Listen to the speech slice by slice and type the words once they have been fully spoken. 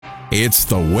It's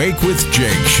the Wake with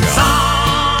Jake Show.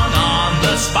 Song on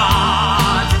the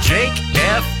spot. Jake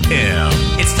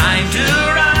FM. It's time to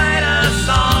write a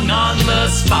song on the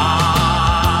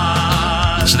spot.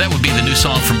 So that would be the new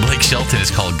song from Blake Shelton.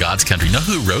 It's called God's Country. Know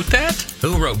who wrote that?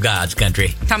 Who wrote God's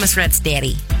Country? Thomas Rhett's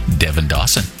daddy. Devin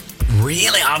Dawson.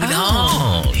 Really?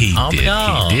 He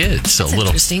did. So That's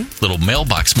interesting. little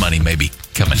mailbox money maybe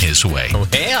coming his way.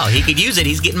 Well, he could use it.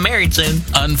 He's getting married soon.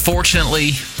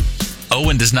 Unfortunately,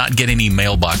 Owen does not get any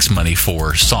mailbox money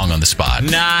for Song on the Spot.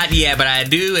 Not yet, but I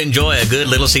do enjoy a good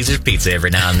Little Caesars pizza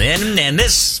every now and then. And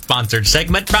this sponsored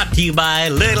segment brought to you by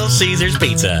Little Caesars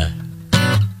Pizza.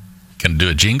 Can I do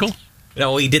a jingle?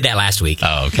 No, we did that last week.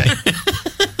 Oh, okay.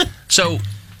 So,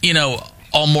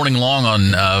 all morning long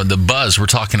on The Buzz, we're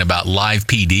talking about Live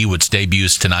PD, which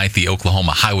debuts tonight, the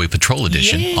Oklahoma Highway Patrol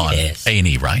Edition on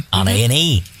A&E, right? On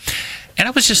A&E. And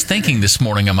I was just thinking this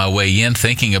morning on my way in,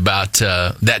 thinking about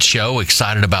that show,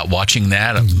 excited about watching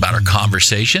that, about our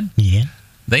conversation. Yeah.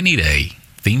 They need a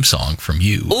theme song from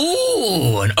you.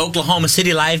 Ooh, an Oklahoma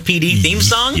City Live PD theme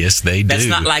song? Yes, they do. That's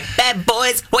not like, bad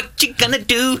boys, what you gonna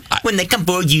do when they come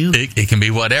for you? It can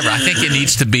be whatever. I think it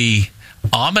needs to be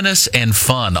ominous and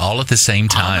fun all at the same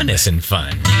time. Ominous and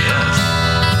fun. Yes.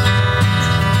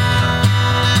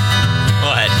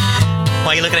 What?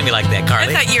 Why are you looking at me like that,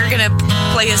 Carly? I thought you were going to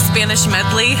play a Spanish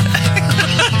medley.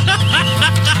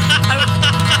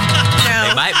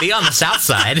 They might be on the south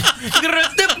side.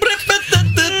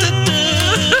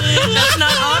 That's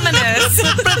not ominous.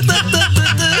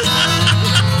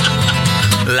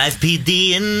 Live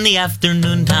PD in the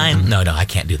afternoon time. No, I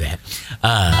can't do that.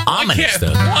 Ominous,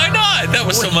 though. Why not? That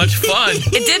was so much fun.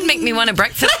 It did make me want a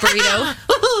breakfast burrito.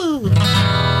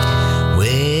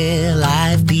 Well,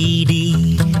 Live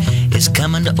PD is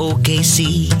coming to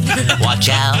OKC. Watch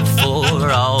out for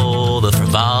all the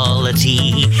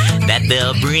frivolity that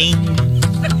they'll bring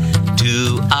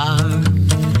to our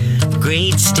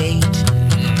great state.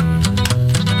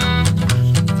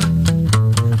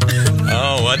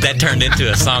 Oh, what? That turned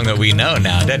into a song that we know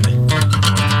now, didn't it?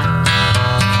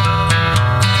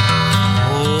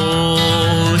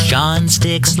 Oh, Sean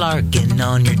Sticks Larkin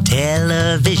on your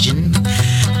television,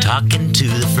 talking to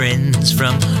the friends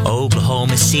from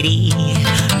Oklahoma City,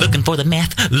 looking for the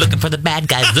meth, looking for the bad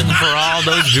guys, looking for all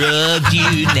those drugs.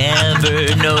 You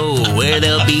never know where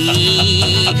they'll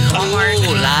be. Oh,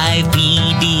 Live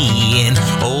PD in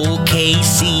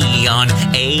OKC on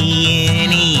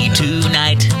A&E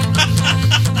tonight.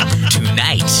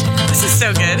 Tonight. This is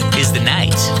so good. Is the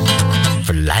night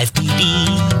for Live PD.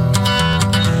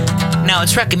 Now,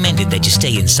 it's recommended that you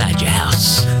stay inside your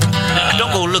house.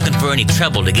 Don't go looking for any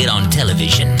trouble to get on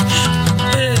television.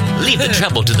 Leave the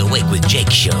trouble to the Wake with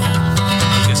Jake show.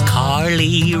 Because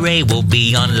Carly Rae will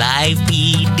be on Live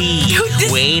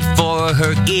PD. Wait for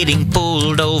her getting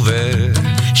pulled over.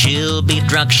 She'll be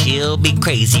drunk, she'll be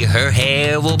crazy, her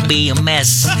hair will be a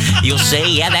mess. You'll say,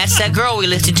 yeah, that's that girl we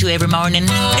listen to every morning.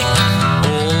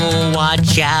 Oh,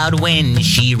 watch out when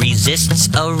she resists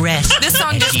arrest. This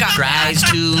song just got tries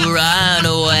to run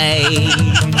away.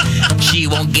 She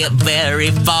won't get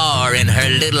very far in her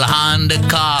little Honda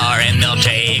car, and they'll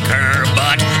take her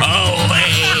butt away.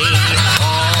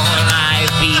 Oh,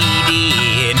 Live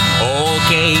PD in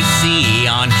OKC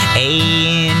on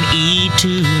A&E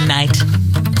tonight.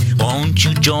 Won't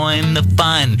you join the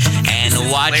fun and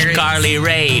watch hilarious. Carly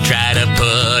Rae try to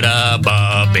put up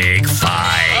a big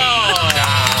fight? Hold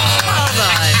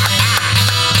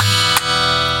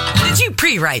on. Did you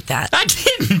pre-write that? I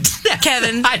didn't.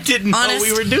 Kevin, I didn't honest? know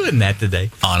we were doing that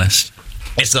today. Honest.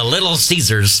 It's the Little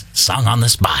Caesars Song on the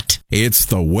Spot. It's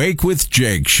the Wake with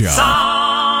Jake Show.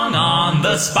 Song on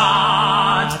the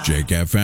spot. Jake FM.